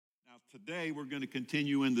Today we're going to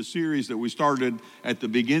continue in the series that we started at the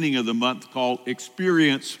beginning of the month called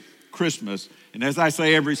Experience Christmas. And as I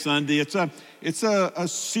say every Sunday, it's a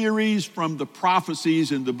series from the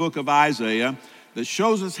prophecies in the book of Isaiah that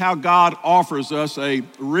shows us how God offers us a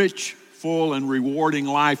rich, full, and rewarding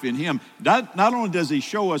life in Him. Not only does He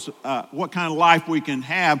show us what kind of life we can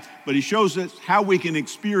have, but He shows us how we can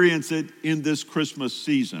experience it in this Christmas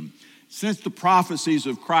season. Since the prophecies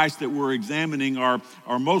of Christ that we're examining are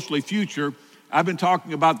mostly future, I've been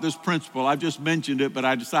talking about this principle. I've just mentioned it, but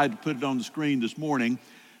I decided to put it on the screen this morning.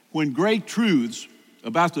 When great truths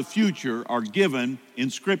about the future are given in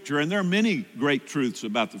Scripture, and there are many great truths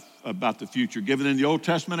about the future given in the Old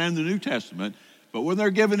Testament and the New Testament, but when they're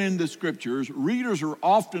given in the Scriptures, readers are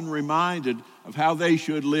often reminded of how they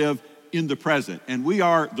should live in the present. And we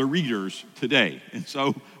are the readers today. And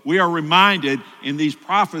so we are reminded in these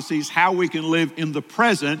prophecies how we can live in the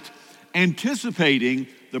present, anticipating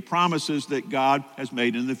the promises that God has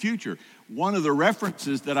made in the future. One of the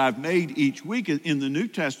references that I've made each week in the New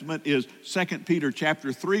Testament is 2 Peter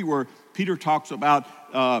chapter 3, where Peter talks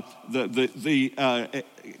about the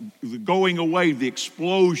going away, the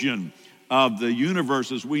explosion of the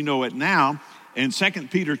universe as we know it now. In 2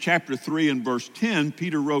 Peter chapter 3 and verse 10,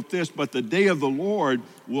 Peter wrote this, "But the day of the Lord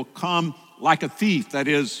will come like a thief," that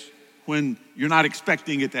is, when you're not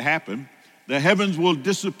expecting it to happen. "The heavens will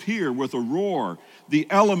disappear with a roar. The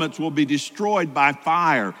elements will be destroyed by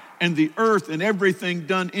fire, and the earth and everything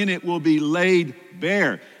done in it will be laid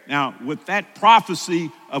bare." Now, with that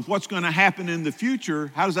prophecy of what's going to happen in the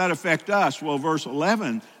future, how does that affect us? Well, verse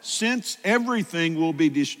 11, "Since everything will be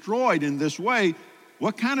destroyed in this way,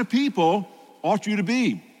 what kind of people ought you to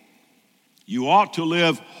be? You ought to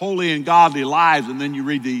live holy and godly lives." And then you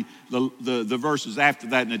read the verses after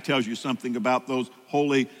that, and it tells you something about those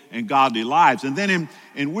holy and godly lives. And then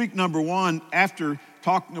in week number 1, after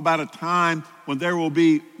talking about a time when there will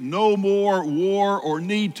be no more war or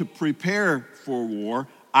need to prepare for war,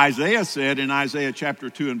 Isaiah said in Isaiah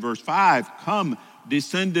chapter 2 and verse 5, "Come,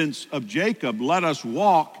 descendants of Jacob, let us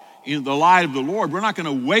walk in the light of the Lord." We're not going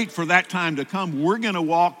to wait for that time to come. We're going to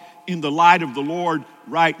walk in the light of the Lord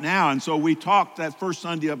right now. And so we talked that first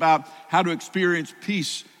Sunday about how to experience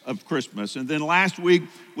peace of Christmas. And then last week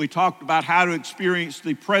we talked about how to experience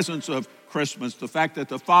the presence of Christmas, the fact that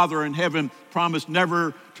the Father in heaven promised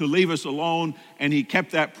never to leave us alone, and He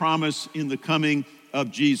kept that promise in the coming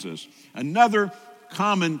of Jesus. Another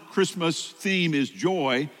common Christmas theme is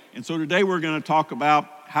joy. And so today we're going to talk about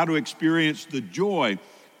how to experience the joy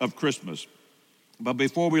of Christmas. But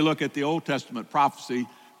before we look at the Old Testament prophecy,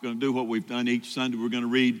 we're going to do what we've done each Sunday. We're going to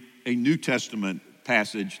read a New Testament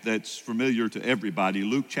passage that's familiar to everybody.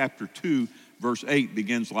 Luke chapter 2, verse 8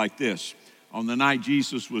 begins like this. "On the night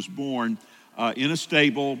Jesus was born, in a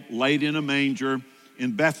stable, laid in a manger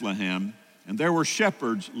in Bethlehem, and there were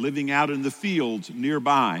shepherds living out in the fields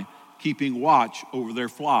nearby, keeping watch over their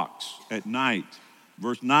flocks at night."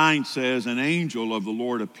 Verse 9 says, "An angel of the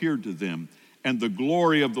Lord appeared to them, and the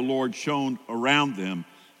glory of the Lord shone around them,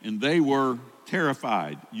 and they were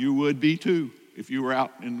terrified." You would be too if you were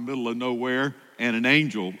out in the middle of nowhere and an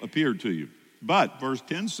angel appeared to you. But verse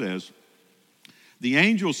 10 says, "The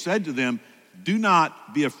angel said to them, 'Do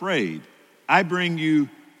not be afraid. I bring you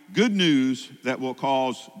good news that will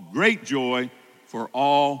cause great joy for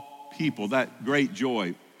all people.'" That great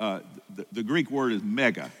joy, the Greek word is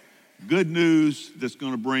mega. Good news that's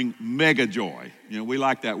going to bring mega joy. You know, we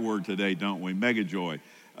like that word today, don't we? Mega joy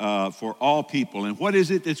for all people. And what is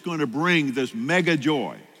it that's going to bring this mega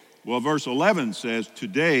joy? Well, verse 11 says,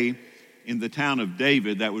 "Today in the town of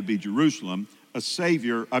David," that would be Jerusalem,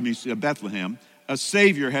 Bethlehem, "a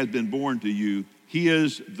Savior has been born to you. He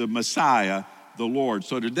is the Messiah, the Lord."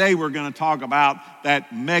 So today we're going to talk about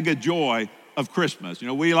that mega joy of Christmas. You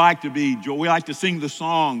know, we like to sing the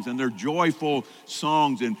songs, and they're joyful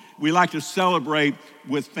songs, and we like to celebrate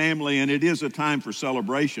with family, and it is a time for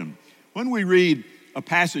celebration. When we read a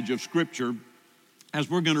passage of Scripture, as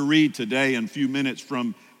we're going to read today in a few minutes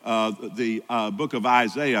from the book of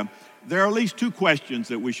Isaiah, there are at least two questions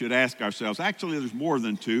that we should ask ourselves. Actually, there's more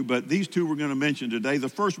than two, but these two we're going to mention today. The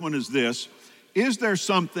first one is this: is there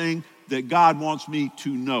something that God wants me to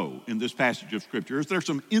know in this passage of Scripture? Is there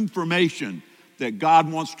some information that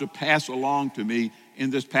God wants to pass along to me in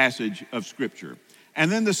this passage of Scripture?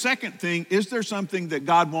 And then the second thing, is there something that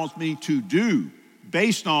God wants me to do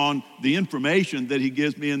based on the information that He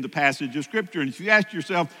gives me in the passage of Scripture? And if you ask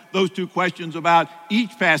yourself those two questions about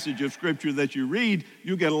each passage of Scripture that you read,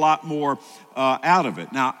 you get a lot more out of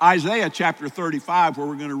it. Now, Isaiah chapter 35, where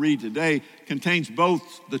we're going to read today, contains both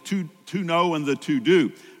the to know and the to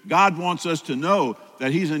do. God wants us to know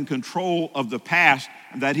that He's in control of the past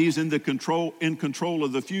and that he's in control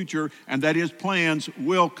of the future, and that his plans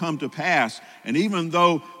will come to pass. And even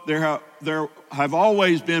though there have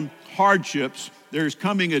always been hardships, there's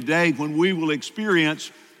coming a day when we will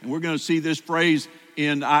experience, and we're going to see this phrase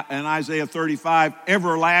in Isaiah 35,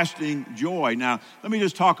 everlasting joy. Now, let me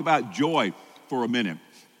just talk about joy for a minute,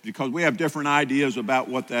 because we have different ideas about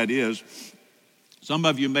what that is. Some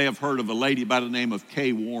of you may have heard of a lady by the name of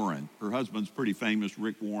Kay Warren. Her husband's pretty famous,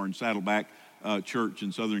 Rick Warren, Saddleback Church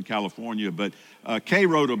in Southern California. But Kay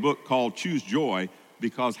wrote a book called Choose Joy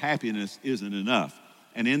Because Happiness Isn't Enough.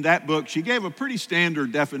 And in that book, she gave a pretty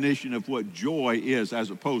standard definition of what joy is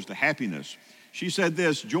as opposed to happiness. She said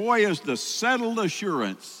this: joy is the settled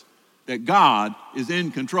assurance that God is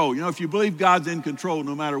in control. You know, if you believe God's in control,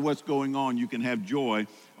 no matter what's going on, you can have joy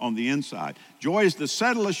on the inside. Joy is the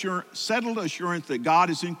settled assurance that God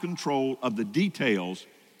is in control of the details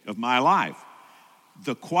of my life.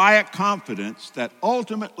 The quiet confidence that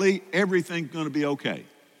ultimately everything's going to be okay.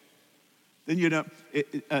 Then, you know,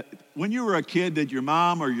 when you were a kid, did your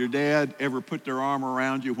mom or your dad ever put their arm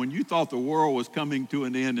around you when you thought the world was coming to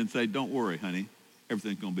an end and say, "Don't worry, honey,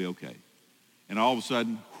 everything's going to be okay"? And all of a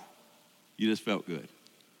sudden, you just felt good.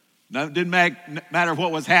 Now, it didn't matter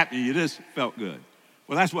what was happening, you just felt good.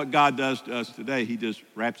 Well, that's what God does to us today. He just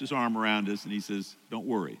wraps his arm around us and he says, "Don't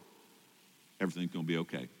worry, everything's going to be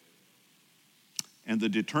okay." And the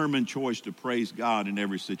determined choice to praise God in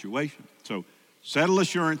every situation. So, settled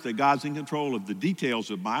assurance that God's in control of the details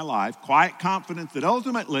of my life, quiet confidence that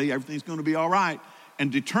ultimately everything's going to be all right,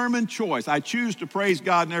 and determined choice. I choose to praise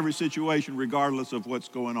God in every situation regardless of what's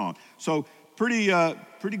going on. So pretty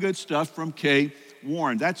good stuff from Kay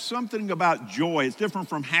Warren. That's something about joy. It's different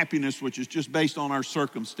from happiness, which is just based on our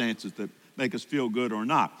circumstances that make us feel good or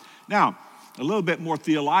not. Now, a little bit more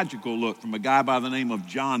theological look from a guy by the name of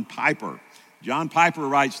John Piper. John Piper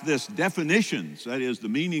writes this: definitions, that is, the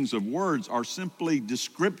meanings of words, are simply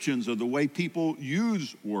descriptions of the way people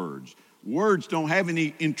use words. Words don't have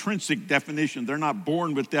any intrinsic definition. They're not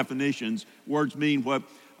born with definitions. Words mean what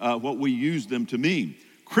we use them to mean.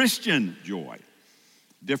 Christian joy,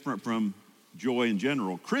 different from joy in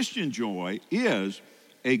general. Christian joy is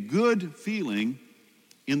a good feeling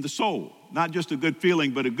in the soul. Not just a good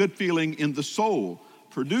feeling, but a good feeling in the soul,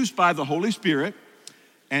 produced by the Holy Spirit,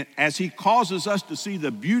 and as he causes us to see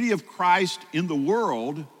the beauty of Christ in the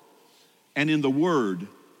world and in the Word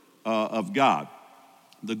of God.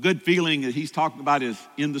 The good feeling that he's talking about is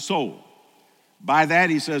in the soul. By that,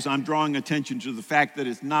 he says, I'm drawing attention to the fact that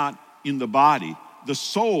it's not in the body. The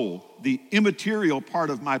soul, the immaterial part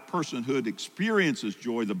of my personhood, experiences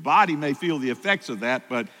joy. The body may feel the effects of that,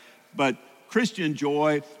 but Christian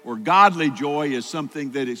joy or godly joy is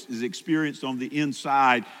something that is experienced on the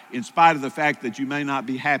inside, in spite of the fact that you may not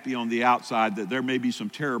be happy on the outside, that there may be some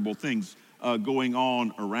terrible things going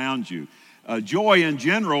on around you. Joy in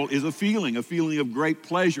general is a feeling of great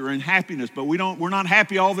pleasure and happiness, but we're not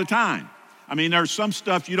happy all the time. I mean, there's some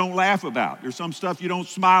stuff you don't laugh about. There's some stuff you don't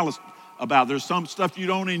smile about. There's some stuff you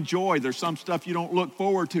don't enjoy. There's some stuff you don't look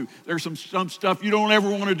forward to. There's some stuff you don't ever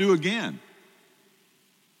want to do again.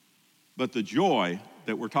 But the joy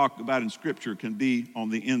that we're talking about in Scripture can be on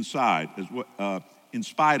the inside, in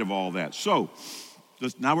spite of all that. So,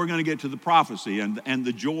 now we're going to get to the prophecy and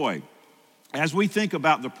the joy. As we think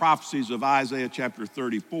about the prophecies of Isaiah chapter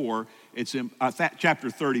 34, chapter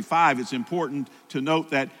 35, it's important to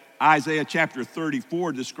note that Isaiah chapter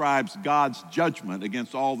 34 describes God's judgment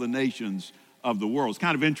against all the nations of the world. It's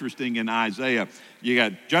kind of interesting in Isaiah. You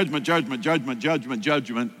got judgment, judgment, judgment, judgment,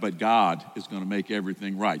 judgment, but God is going to make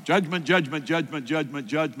everything right. Judgment, judgment, judgment, judgment,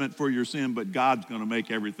 judgment for your sin, but God's going to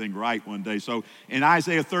make everything right one day. So in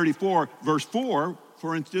Isaiah 34, verse 4,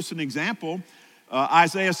 for just an example,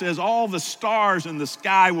 Isaiah says, all the stars in the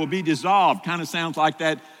sky will be dissolved. Kind of sounds like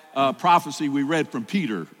that prophecy we read from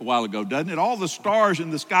Peter a while ago, doesn't it? All the stars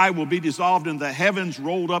in the sky will be dissolved and the heavens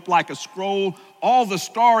rolled up like a scroll. All the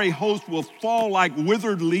starry host will fall like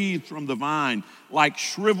withered leaves from the vine, like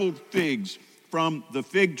shriveled figs from the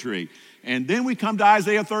fig tree. And then we come to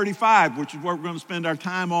Isaiah 35, which is what we're going to spend our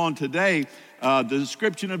time on today. The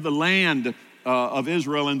description of the land of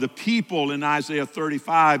Israel and the people in Isaiah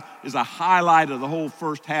 35 is a highlight of the whole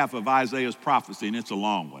first half of Isaiah's prophecy, and it's a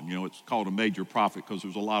long one. You know, it's called a major prophet because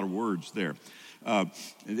there's a lot of words there.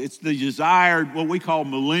 It's the desired, what we call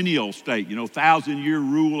millennial state, 1,000-year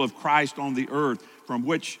rule of Christ on the earth, for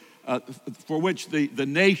which the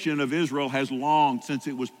nation of Israel has longed since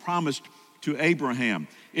it was promised to Abraham.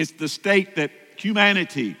 It's the state that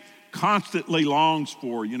humanity constantly longs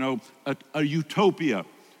for, a utopia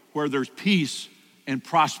where there's peace and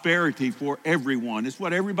prosperity for everyone. It's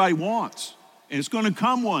what everybody wants, and it's going to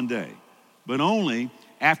come one day, but only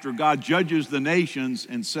after God judges the nations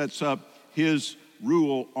and sets up his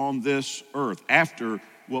rule on this earth, after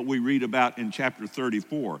what we read about in chapter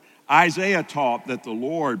 34. Isaiah taught that the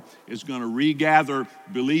Lord is going to regather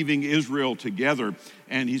believing Israel together,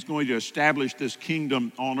 and he's going to establish this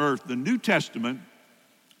kingdom on earth. The New Testament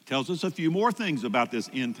tells us a few more things about this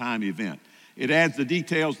end time event. It adds the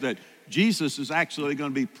details that Jesus is actually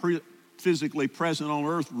going to be physically present on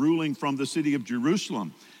earth, ruling from the city of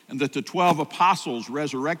Jerusalem, and that the 12 apostles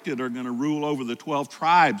resurrected are going to rule over the 12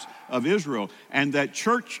 tribes of Israel, and that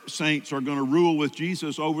church saints are going to rule with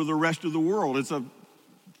Jesus over the rest of the world. It's a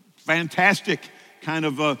fantastic kind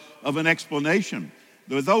of an explanation.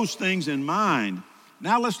 With those things in mind,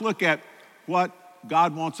 now let's look at what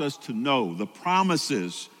God wants us to know, the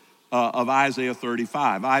promises of Isaiah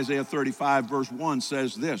 35. Isaiah 35 verse 1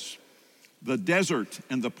 says this: the desert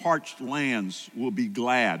and the parched lands will be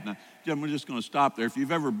glad. Now, I'm just going to stop there. If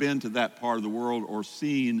you've ever been to that part of the world or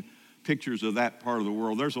seen pictures of that part of the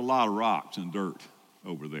world, there's a lot of rocks and dirt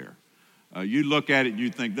over there. You look at it and you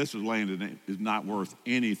think this land is not worth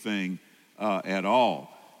anything at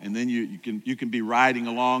all. And then you can be riding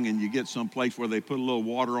along and you get someplace where they put a little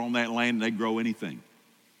water on that land and they grow anything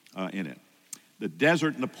in it. The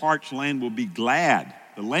desert and the parched land will be glad.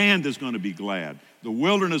 The land is going to be glad. The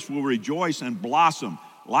wilderness will rejoice and blossom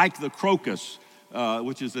like the crocus,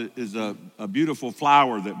 which is a beautiful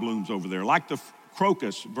flower that blooms over there. Like the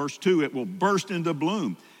crocus, verse 2, it will burst into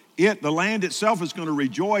bloom. The land itself is going to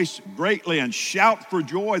rejoice greatly and shout for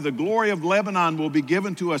joy. The glory of Lebanon will be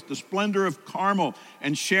given to us, the splendor of Carmel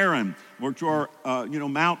and Sharon, which are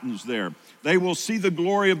mountains there. They will see the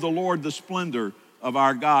glory of the Lord, the splendor of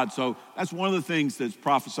our God. So that's one of the things that's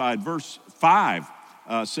prophesied. Verse 5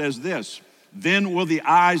 says this: then will the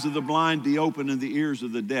eyes of the blind be opened and the ears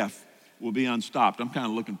of the deaf will be unstopped. I'm kind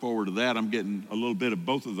of looking forward to that. I'm getting a little bit of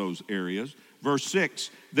both of those areas. Verse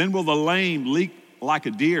 6, then will the lame leap like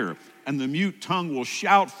a deer, and the mute tongue will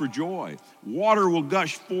shout for joy. Water will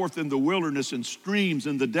gush forth in the wilderness and streams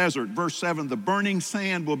in the desert. Verse 7, the burning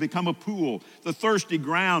sand will become a pool, the thirsty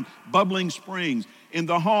ground, bubbling springs. In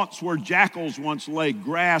the haunts where jackals once lay,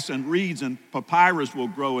 grass and reeds and papyrus will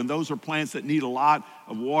grow, and those are plants that need a lot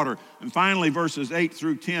of water. And finally, verses 8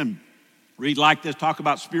 through 10, read like this, talk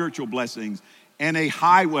about spiritual blessings. And a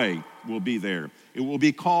highway will be there. It will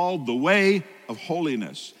be called the way of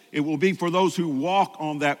holiness. It will be for those who walk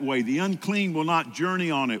on that way. The unclean will not journey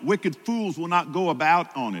on it. Wicked fools will not go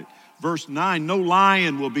about on it. Verse 9, no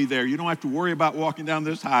lion will be there. You don't have to worry about walking down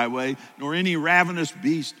this highway, nor any ravenous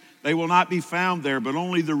beast. They will not be found there, but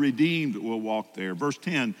only the redeemed will walk there. Verse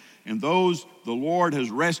 10, and those the Lord has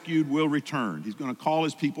rescued will return. He's going to call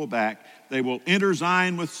his people back. They will enter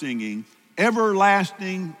Zion with singing.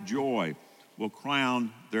 Everlasting joy will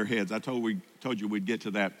crown their heads. I told you we'd get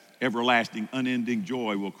to that. Everlasting, unending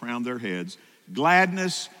joy will crown their heads.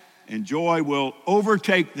 Gladness and joy will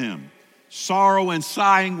overtake them. Sorrow and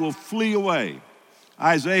sighing will flee away.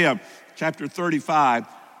 Isaiah chapter 35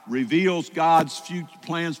 reveals God's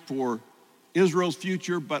plans for Israel's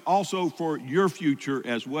future, but also for your future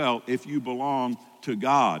as well if you belong to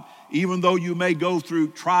God. Even though you may go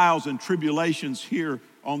through trials and tribulations here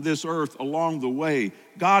on this earth along the way,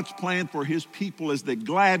 God's plan for his people is that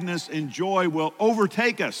gladness and joy will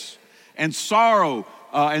overtake us, and sorrow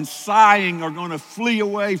and sighing are going to flee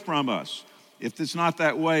away from us. If it's not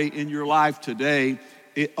that way in your life today,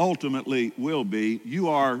 it ultimately will be. You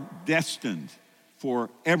are destined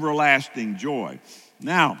for everlasting joy.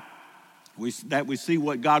 Now, we see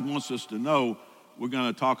what God wants us to know. We're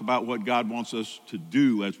going to talk about what God wants us to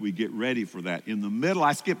do as we get ready for that. In the middle,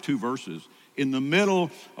 I skipped 2 verses. In the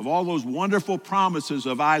middle of all those wonderful promises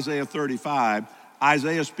of Isaiah 35,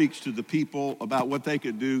 Isaiah speaks to the people about what they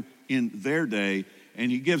could do in their day,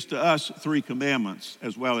 and he gives to us 3 commandments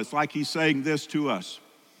as well. It's like he's saying this to us: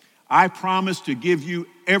 I promise to give you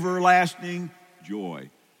everlasting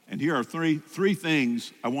joy. And here are three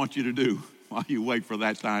things I want you to do while you wait for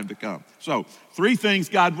that time to come. So 3 things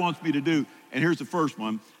God wants me to do, and here's the first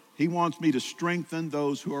one. He wants me to strengthen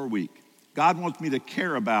those who are weak. God wants me to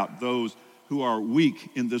care about those who are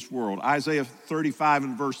weak in this world. Isaiah 35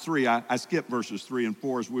 and verse 3, I skipped verses 3 and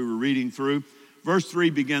 4 as we were reading through. Verse 3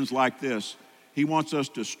 begins like this: he wants us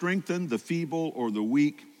to strengthen the feeble or the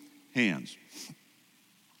weak hands.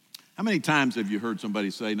 How many times have you heard somebody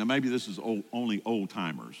say, now maybe this is only old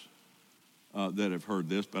timers that have heard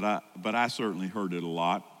this, but I certainly heard it a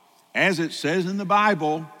lot. As it says in the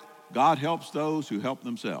Bible, God helps those who help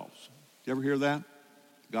themselves. You ever hear that?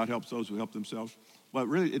 God helps those who help themselves. Well,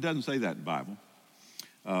 really, it doesn't say that in the Bible.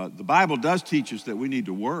 The Bible does teach us that we need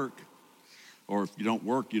to work, or if you don't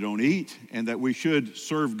work, you don't eat, and that we should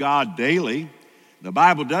serve God daily. The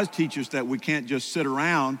Bible does teach us that we can't just sit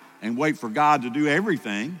around and wait for God to do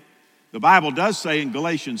everything. The Bible does say in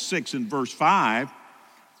Galatians 6 and verse 5,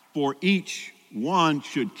 for each one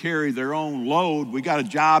should carry their own load. We got a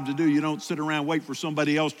job to do. You don't sit around and wait for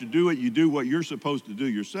somebody else to do it. You do what you're supposed to do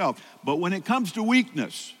yourself. But when it comes to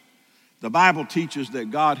weakness, the Bible teaches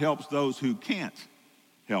that God helps those who can't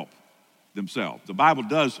help themselves. The Bible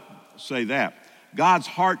does say that. God's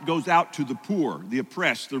heart goes out to the poor, the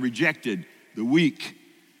oppressed, the rejected, the weak,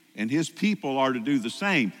 and his people are to do the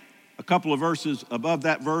same. A couple of verses above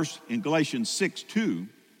that verse in Galatians 6:2,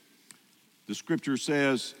 the scripture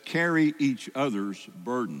says, carry each other's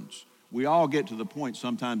burdens. We all get to the point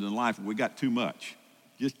sometimes in life where we got too much.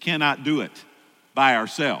 Just cannot do it by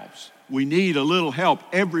ourselves. We need a little help.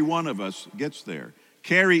 Every one of us gets there.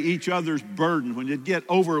 Carry each other's burden when you get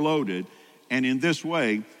overloaded, and in this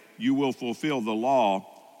way, you will fulfill the law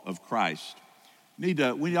of Christ.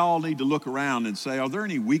 We all need to look around and say, are there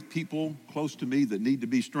any weak people close to me that need to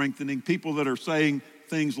be strengthening? People that are saying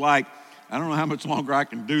things like, I don't know how much longer I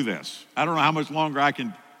can do this. I don't know how much longer I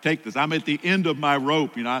can take this. I'm at the end of my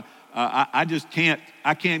rope. I just can't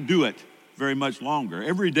do it very much longer.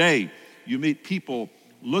 Every day you meet people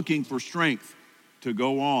looking for strength to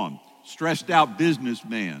go on. Stressed out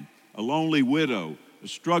businessman, a lonely widow, a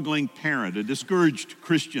struggling parent, a discouraged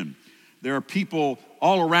Christian. There are people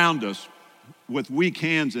all around us with weak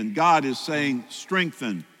hands, and God is saying,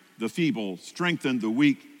 strengthen the feeble, strengthen the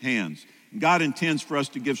weak hands. God intends for us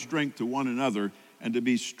to give strength to one another and to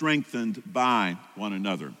be strengthened by one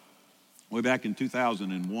another. Way back in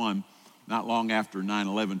 2001, not long after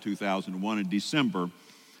 9/11/2001, in December,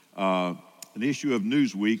 an issue of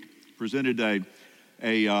Newsweek presented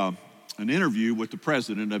an interview with the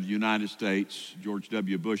President of the United States, George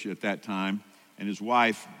W. Bush at that time, and his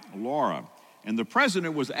wife, Laura. And the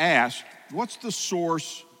President was asked, what's the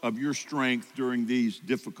source of your strength during these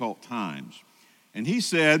difficult times? And he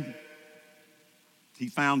said he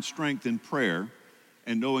found strength in prayer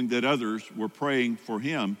and knowing that others were praying for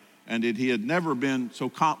him, and that he had never been so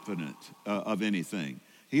confident of anything.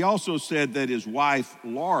 He also said that his wife,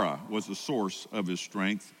 Laura, was the source of his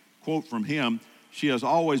strength. Quote from him, she has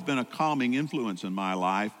always been a calming influence in my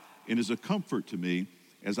life and is a comfort to me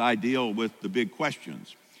as I deal with the big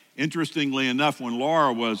questions. Interestingly enough, when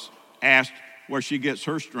Laura was asked where she gets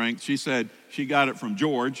her strength, she said she got it from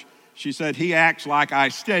George. She said, he acts like I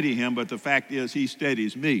steady him, but the fact is he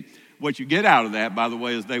steadies me. What you get out of that, by the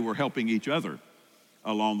way, is they were helping each other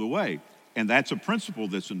along the way. And that's a principle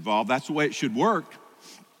that's involved. That's the way it should work.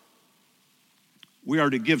 We are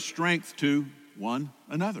to give strength to one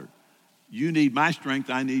another. You need my strength,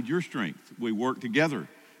 I need your strength. We work together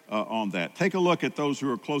on that. Take a look at those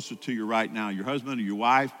who are closer to you right now, your husband or your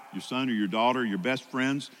wife, your son or your daughter, your best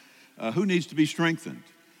friends. Who needs to be strengthened?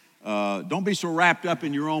 Don't be so wrapped up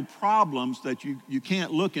in your own problems that you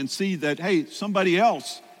can't look and see that, hey, somebody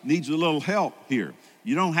else needs a little help here.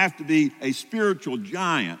 You don't have to be a spiritual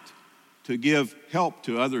giant to give help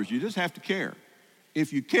to others. You just have to care.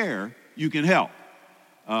 If you care, you can help.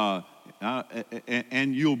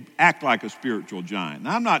 And you'll act like a spiritual giant.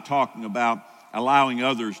 Now, I'm not talking about allowing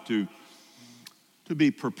others to be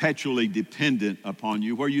perpetually dependent upon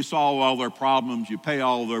you, where you solve all their problems, you pay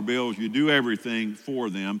all their bills, you do everything for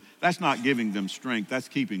them. That's not giving them strength. That's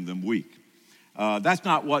keeping them weak. That's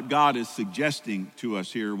not what God is suggesting to us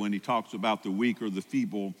here when he talks about the weak or the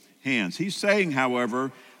feeble hands. He's saying,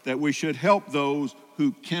 however, that we should help those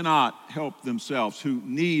who cannot help themselves, who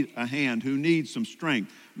need a hand, who need some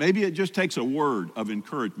strength. Maybe it just takes a word of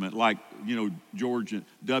encouragement, like, George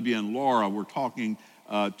W. and Laura were talking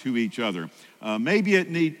to each other. Maybe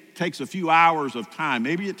it takes a few hours of time.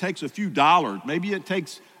 Maybe it takes a few dollars. Maybe it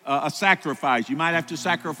takes a sacrifice. You might have to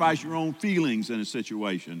sacrifice your own feelings in a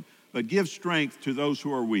situation, but give strength to those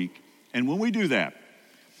who are weak. And when we do that,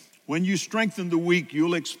 when you strengthen the weak,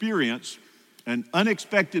 you'll experience an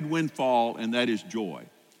unexpected windfall, and that is joy.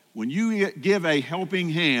 When you give a helping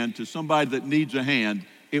hand to somebody that needs a hand,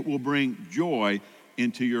 it will bring joy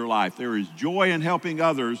into your life. There is joy in helping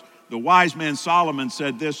others. The wise man Solomon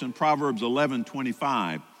said this in Proverbs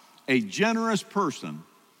 11:25, a generous person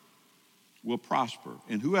will prosper,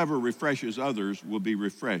 and whoever refreshes others will be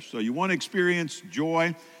refreshed. So you want to experience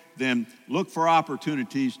joy, then look for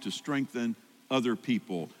opportunities to strengthen other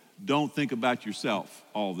people. Don't think about yourself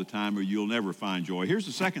all the time or you'll never find joy. Here's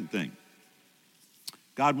the second thing.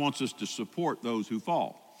 God wants us to support those who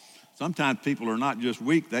fall. Sometimes people are not just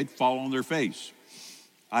weak, they fall on their face.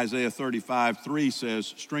 Isaiah 35:3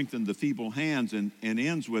 says, strengthen the feeble hands, and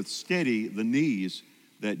ends with steady the knees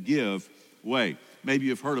that give way. Maybe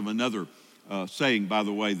you've heard of another saying, by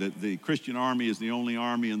the way, that the Christian army is the only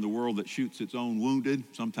army in the world that shoots its own wounded.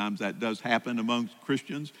 Sometimes that does happen amongst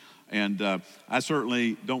Christians. And I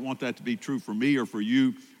certainly don't want that to be true for me or for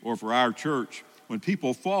you or for our church. When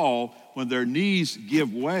people fall, when their knees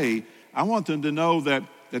give way, I want them to know that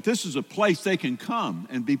this is a place they can come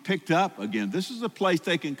and be picked up again. This is a place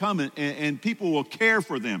they can come and people will care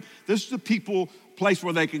for them. This is a place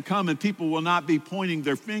where they can come and people will not be pointing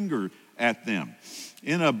their finger at them.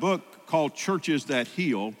 In a book called Churches That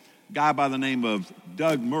Heal, a guy by the name of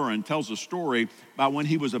Doug Murren tells a story about when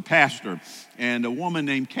he was a pastor, and a woman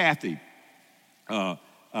named Kathy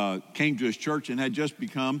came to his church and had just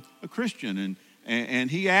become a Christian.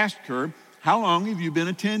 And he asked her, "How long have you been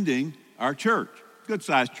attending our church?"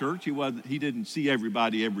 Good-sized church. He didn't see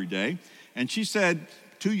everybody every day. And she said,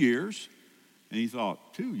 2 years. And he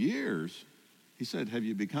thought, 2 years? He said, "Have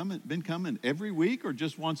you been coming every week or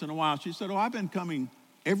just once in a while?" She said, "Oh, I've been coming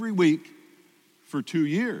every week for 2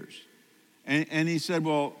 years. And he said,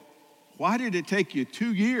 "Well, why did it take you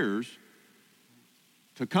 2 years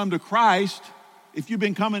to come to Christ if you've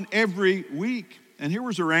been coming every week?" And here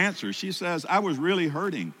was her answer. She says, "I was really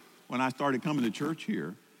hurting when I started coming to church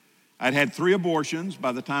here. I'd had 3 abortions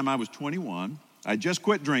by the time I was 21. I just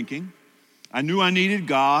quit drinking. I knew I needed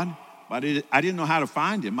God, but I didn't know how to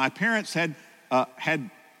find him. My parents had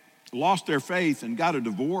lost their faith and got a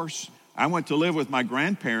divorce. I went to live with my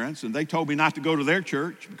grandparents, and they told me not to go to their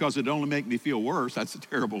church because it'd only make me feel worse." That's a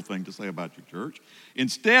terrible thing to say about your church.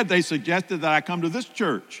 "Instead, they suggested that I come to this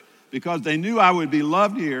church because they knew I would be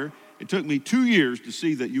loved here. It took me 2 years to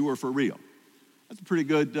see that you were for real." That's a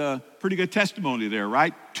pretty good testimony there,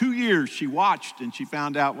 right? 2 years she watched, and she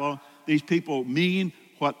found out, well, these people mean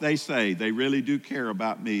what they say. They really do care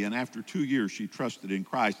about me. And after 2 years, she trusted in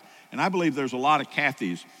Christ. And I believe there's a lot of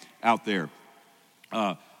Kathys out there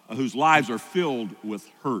whose lives are filled with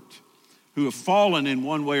hurt, who have fallen in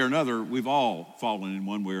one way or another. We've all fallen in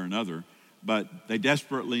one way or another, but they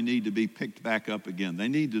desperately need to be picked back up again. They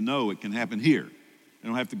need to know it can happen here. They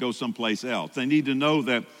don't have to go someplace else. They need to know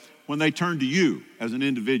that when they turn to you as an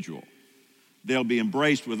individual, they'll be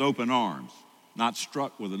embraced with open arms, not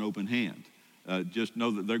struck with an open hand. Just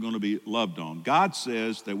know that they're going to be loved on. God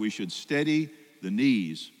says that we should steady the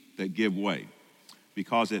knees that give way,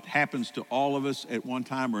 because it happens to all of us at one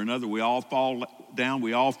time or another. We all fall down,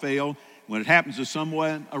 we all fail. When it happens to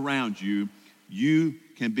someone around you, you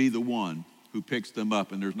can be the one who picks them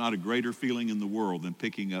up. And there's not a greater feeling in the world than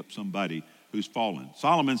picking up somebody who's fallen.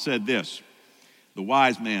 Solomon said this, the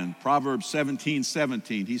wise man, Proverbs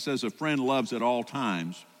 17:17, he says, "A friend loves at all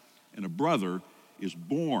times, and a brother is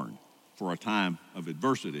born for a time of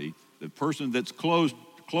adversity." The person that's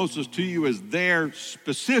closest to you is there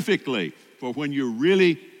specifically for when you're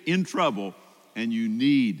really in trouble and you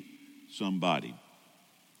need somebody.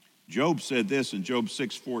 Job said this in Job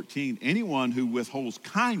 6:14, "Anyone who withholds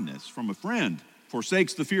kindness from a friend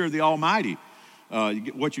forsakes the fear of the Almighty."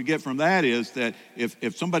 What you get from that is that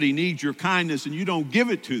if somebody needs your kindness and you don't give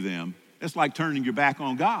it to them, it's like turning your back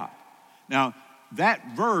on God. Now,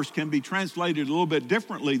 that verse can be translated a little bit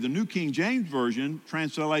differently. The New King James Version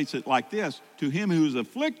translates it like this: "To him who is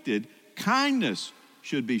afflicted, kindness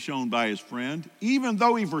should be shown by his friend, even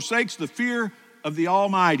though he forsakes the fear of the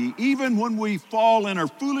Almighty." Even when we fall and are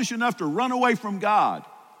foolish enough to run away from God,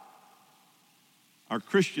 our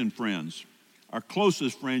Christian friends, our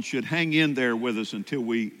closest friends, should hang in there with us until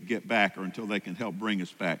we get back or until they can help bring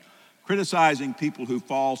us back. Criticizing people who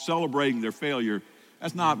fall, celebrating their failure,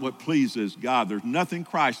 that's not what pleases God. There's nothing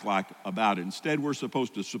Christ-like about it. Instead, we're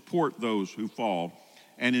supposed to support those who fall.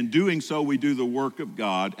 And in doing so, we do the work of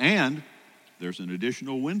God. And there's an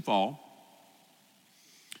additional windfall.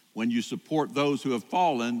 When you support those who have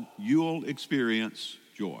fallen, you'll experience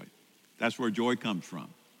joy. That's where joy comes from.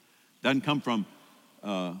 Doesn't come from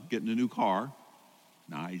getting a new car.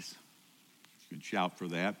 Nice. You can shout for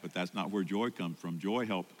that, but that's not where joy comes from. Joy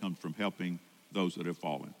comes from helping those that have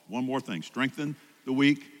fallen. One more thing: strengthen the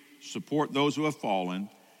weak, support those who have fallen,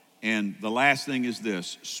 and the last thing is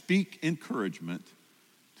this: speak encouragement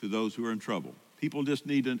to those who are in trouble. People just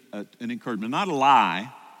need an encouragement, not a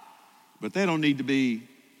lie, but they don't need to be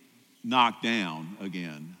knocked down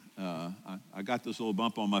again. I got this little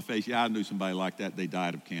bump on my face. Yeah, I knew somebody like that. They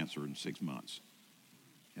died of cancer in 6 months.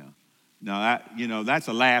 Yeah. Now, that's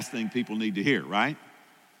the last thing people need to hear, right?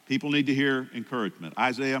 People need to hear encouragement.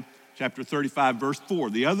 Isaiah chapter 35, verse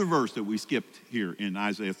 4, the other verse that we skipped here in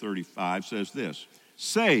Isaiah 35 says this: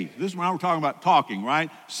 "Say," this is when we're talking about talking,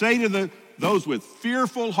 right? "Say to those with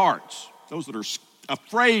fearful hearts," those that are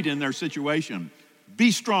afraid in their situation,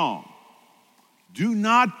 "be strong. Do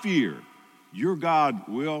not fear. Your God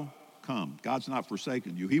will come. God's not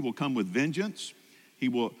forsaken you. He will come with vengeance. He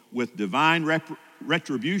will, with divine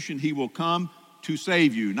retribution, he will come to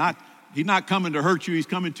save you. He's not coming to hurt you. He's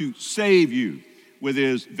coming to save you with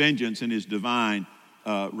his vengeance and his divine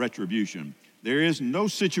retribution. There is no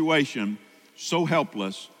situation so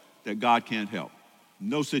helpless that God can't help.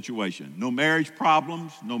 No situation. No marriage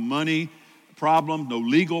problems, no money problem, no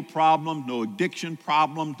legal problem, no addiction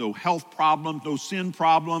problem, no health problems, no sin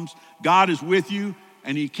problems. God is with you,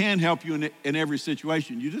 and he can help you in every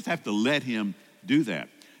situation. You just have to let him do that.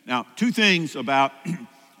 Now, two things about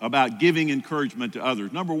giving encouragement to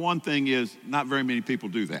others. Number one thing is not very many people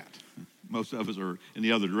do that. Most of us are in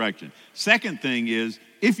the other direction. Second thing is,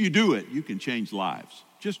 if you do it, you can change lives.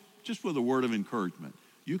 Just with a word of encouragement,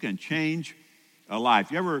 you can change a life.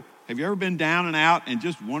 Have you ever been down and out and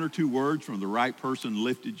just one or two words from the right person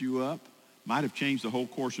lifted you up? Might have changed the whole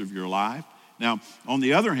course of your life. Now, on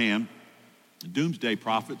the other hand, doomsday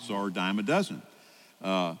prophets are a dime a dozen.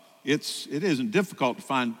 It isn't difficult to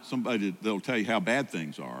find somebody that'll tell you how bad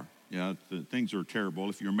things are. Things are terrible.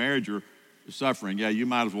 If your marriage is suffering, you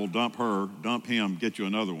might as well dump her, dump him, get you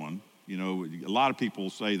another one. A lot of people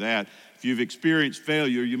say that. If you've experienced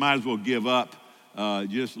failure, you might as well give up. You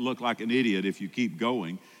just look like an idiot if you keep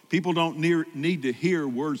going. People don't need to hear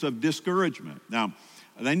words of discouragement. Now,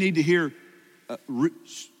 they need to hear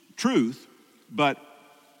truth, but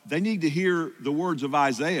they need to hear the words of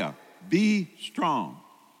Isaiah. Be strong.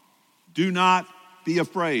 Do not be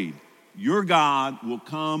afraid. Your God will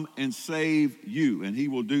come and save you, and he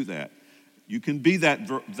will do that. You can be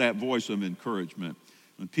that voice of encouragement.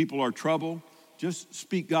 When people are troubled, just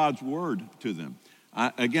speak God's word to them.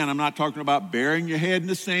 Again, I'm not talking about burying your head in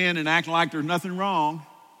the sand and acting like there's nothing wrong,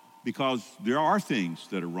 because there are things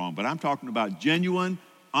that are wrong. But I'm talking about genuine,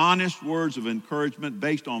 honest words of encouragement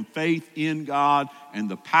based on faith in God and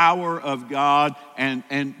the power of God and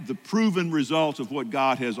the proven results of what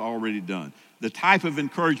God has already done. The type of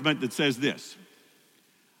encouragement that says this: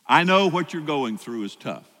 I know what you're going through is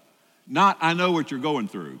tough. Not, I know what you're going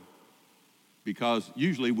through, because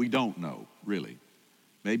usually we don't know, really.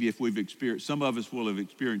 Maybe if we've experienced, some of us will have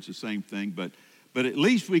experienced the same thing, but at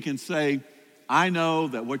least we can say, I know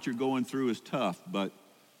that what you're going through is tough, but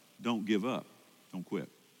don't give up. Don't quit.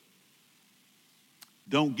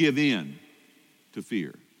 Don't give in to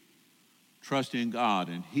fear. Trust in God,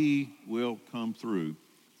 and he will come through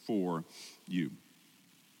for you.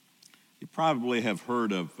 You probably have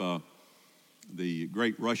heard of the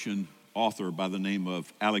great Russian author by the name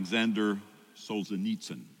of Alexander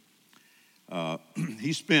Solzhenitsyn.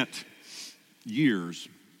 He spent years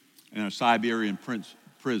in a Siberian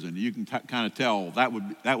prison. You can kind of tell that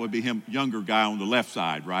would be him, younger guy on the left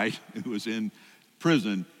side, right? Who was in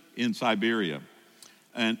prison in Siberia.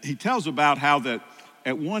 And he tells about how that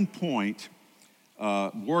at one point,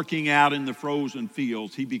 working out in the frozen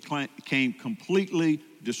fields, he became completely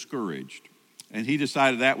discouraged. And he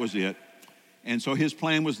decided that was it. And so his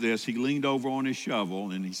plan was this: he leaned over on his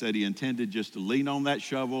shovel, and he said he intended just to lean on that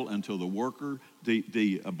shovel until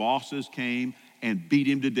the bosses came and beat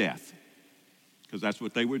him to death, because that's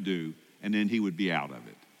what they would do, and then he would be out of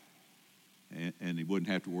it. And he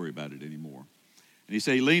wouldn't have to worry about it anymore. And he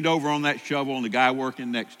said he leaned over on that shovel, and the guy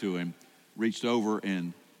working next to him reached over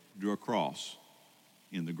and drew a cross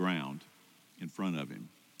in the ground in front of him,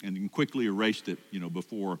 and he quickly erased it,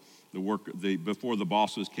 before the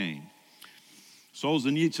bosses came.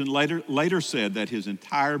 Solzhenitsyn later said that his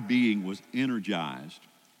entire being was energized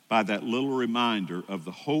by that little reminder of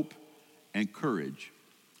the hope and courage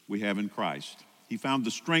we have in Christ. He found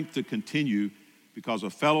the strength to continue because a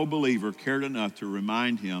fellow believer cared enough to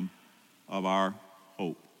remind him of our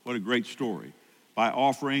hope. What a great story. By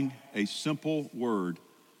offering a simple word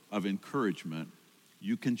of encouragement,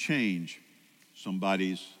 you can change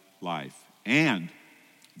somebody's life. And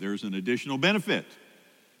there's an additional benefit.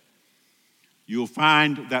 You'll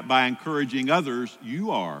find that by encouraging others,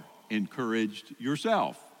 you are encouraged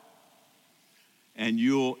yourself. And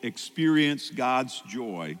you'll experience God's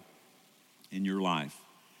joy in your life.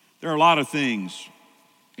 There are a lot of things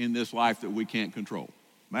in this life that we can't control.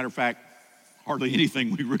 Matter of fact, hardly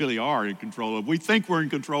anything we really are in control of. We think we're in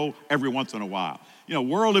control every once in a while.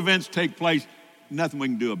 World events take place, nothing we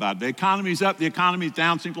can do about it. The economy's up, the economy's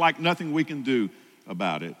down, seems like nothing we can do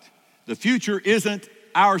about it. The future isn't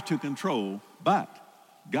ours to control, but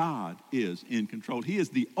God is in control. He is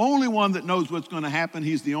the only one that knows what's going to happen.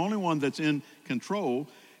 He's the only one that's in control,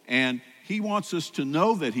 and he wants us to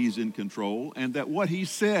know that he's in control and that what he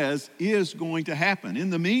says is going to happen.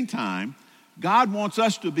 In the meantime, God wants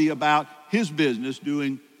us to be about his business,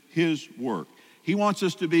 doing his work. He wants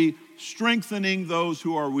us to be strengthening those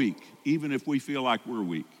who are weak, even if we feel like we're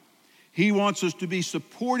weak. He wants us to be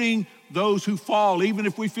supporting those who fall, even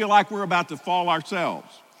if we feel like we're about to fall ourselves.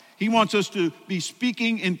 He wants us to be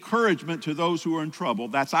speaking encouragement to those who are in trouble.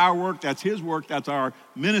 That's our work, that's his work, that's our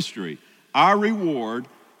ministry. Our reward,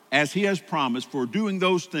 as he has promised, for doing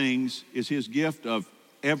those things is his gift of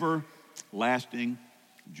everlasting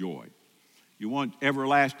joy. You want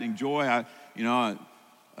everlasting joy?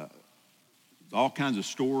 All kinds of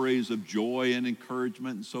stories of joy and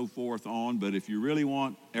encouragement and so forth on, but if you really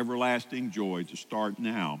want everlasting joy to start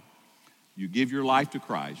now, you give your life to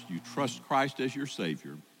Christ, you trust Christ as your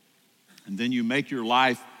Savior, and then you make your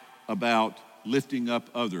life about lifting up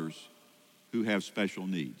others who have special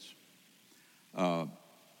needs.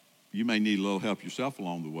 You may need a little help yourself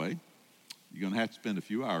along the way. You're going to have to spend a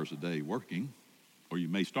few hours a day working, or you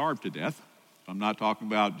may starve to death. I'm not talking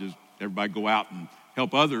about just everybody go out and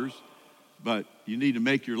help others, but you need to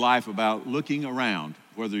make your life about looking around,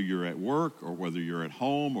 whether you're at work or whether you're at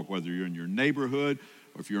home or whether you're in your neighborhood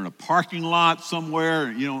or if you're in a parking lot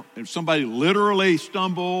somewhere, if somebody literally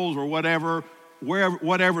stumbles or whatever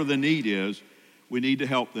the need is, we need to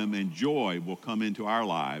help them, and joy will come into our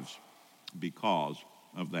lives because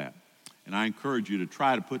of that. And I encourage you to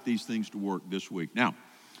try to put these things to work this week. Now,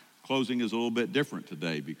 closing is a little bit different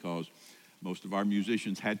today because most of our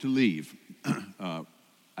musicians had to leave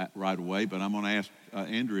right away, but I'm going to ask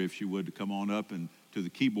Andrea if she would to come on up and to the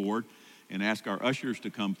keyboard and ask our ushers to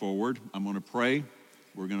come forward. I'm going to pray.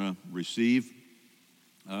 We're going to receive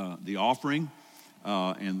the offering,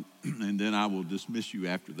 and then I will dismiss you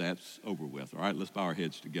after that's over with. All right, let's bow our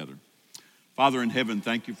heads together. Father in heaven,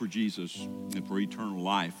 thank you for Jesus and for eternal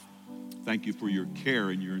life. Thank you for your care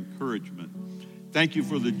and your encouragement. Thank you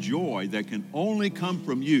for the joy that can only come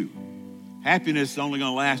from you. Happiness is only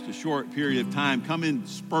going to last a short period of time, come in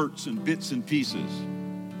spurts and bits and pieces.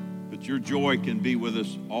 But your joy can be with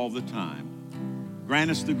us all the time.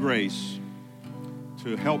 Grant us the grace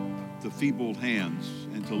to help the feeble hands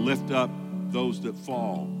and to lift up those that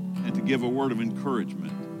fall and to give a word of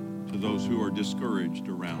encouragement to those who are discouraged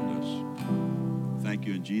around us. Thank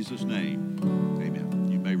you in Jesus' name. Amen.